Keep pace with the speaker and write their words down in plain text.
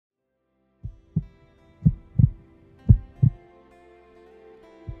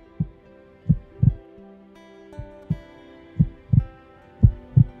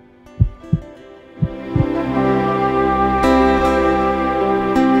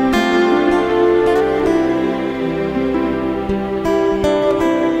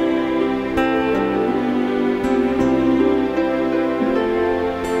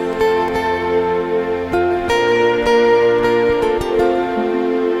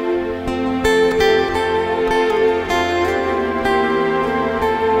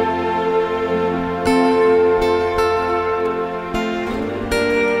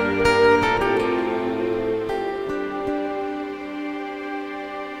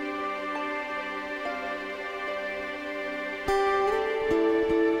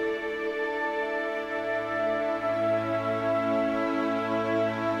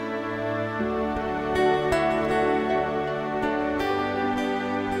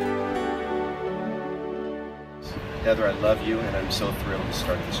Heather, I love you, and I'm so thrilled to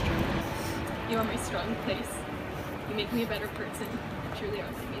start this journey. You are my strong place. You make me a better person. You truly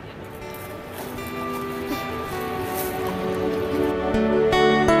are my medium.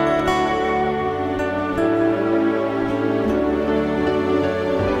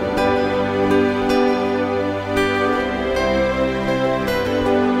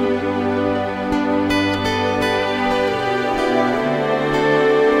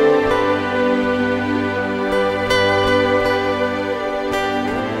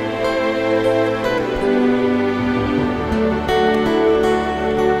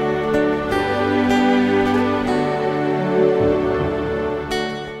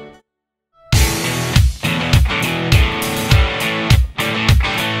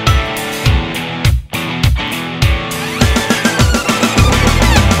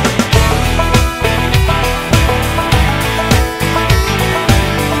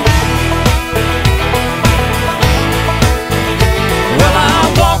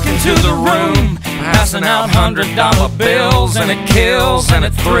 Passing out $100 bills, and it kills and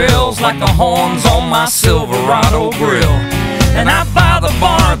it thrills like the horns on my Silverado grill. And I buy the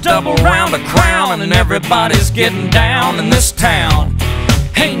bar a double round of Crown, and everybody's getting down in this town.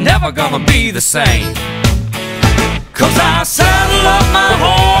 Ain't never gonna be the same, 'cause I saddle up my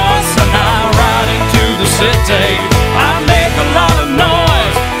horse and I ride into the city. I make a lot of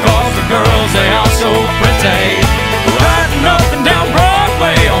noise 'cause the girls, they are so pretty. Riding up and down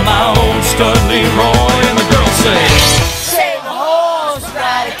Broadway on my old stud Leroy, and the girls say, save a horse,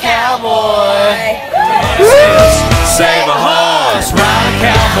 ride a cowboy. Save a horse, ride a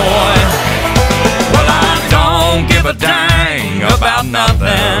cowboy. Well, I don't give a dang about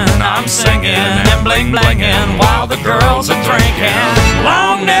nothing. I'm singing and bling-blinging while the girls are drinking.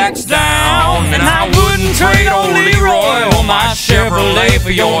 Long necks down, and I wouldn't trade old Leroy or my Chevrolet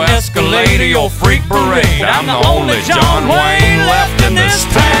for your Escalade or your freak parade. I'm the only John Wayne left in this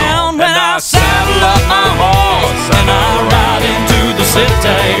town. When I saddle up my horse and I ride into the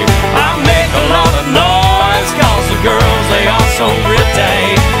city, I make a lot of noise 'cause the girls, they are so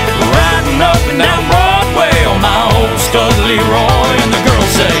pretty. Riding up and down Broadway on my old stud Leroy, and the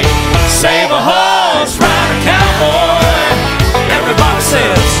girls say, save a horse, ride a cowboy. Everybody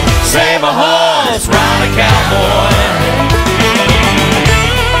says, save a horse, ride a cowboy.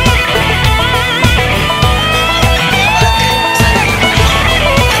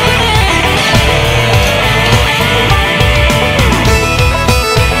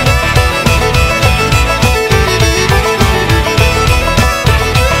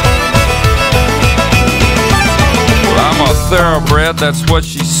 Thoroughbred, that's what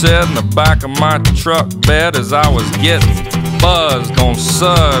she said in the back of my truck bed as I was getting buzzed on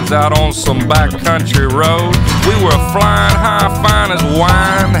suds out on some backcountry road. We were flying high, fine as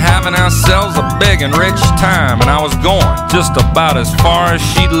wine, having ourselves a big and rich time, and I was going just about as far as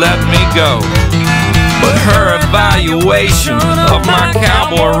she'd let me go. But her evaluation of my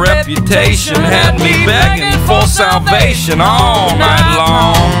cowboy reputation had me begging for salvation all night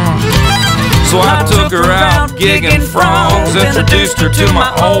long. So I took her out gigging frogs, introduced her to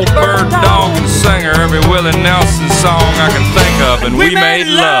my old bird dog, and sang her every Willie Nelson song I can think of, and we made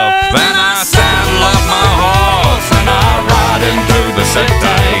love. Then I saddle up my horse and I ride into the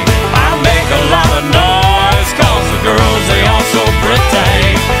city. I make a lot of noise 'cause the girls, they are so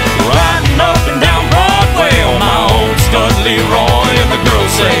pretty. Riding up and down Broadway on my old stud Leroy, and the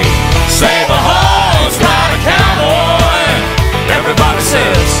girls say, save a horse, ride a cowboy. Everybody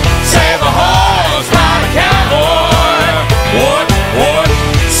says, save a horse, ride a cowboy. What?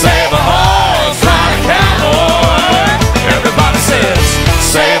 Save a horse, ride a cowboy. Everybody says,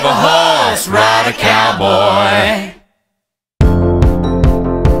 save a horse, ride a cowboy.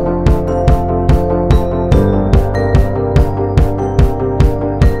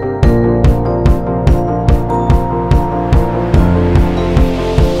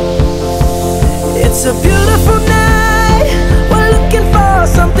 It's a beautiful night. We're looking for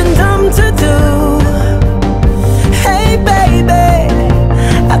something dumb to do. Hey baby,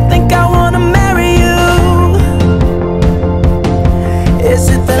 I think I wanna marry you. Is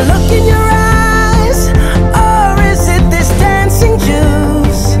it the look in your eyes, or is it this dancing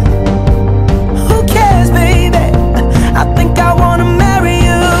juice? Who cares, baby? I think I wanna marry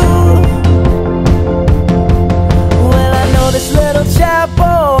you. Well, I know this little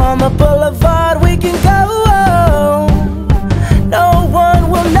chapel on the boulevard we can go. No one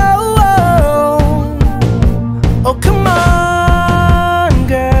will know. Oh, come on,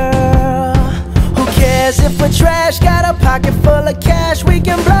 girl. Who cares if we're trash? Got a pocket full of cash we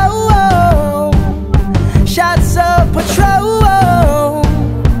can blow. Shots of Patrol,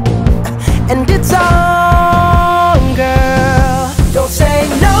 and it's all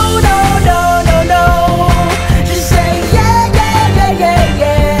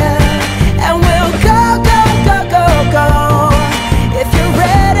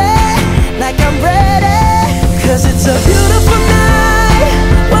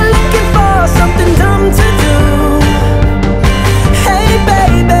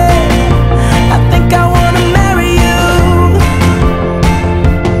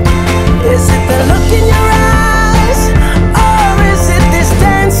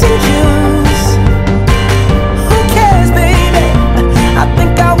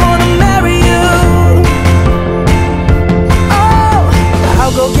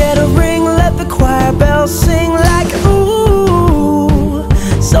go get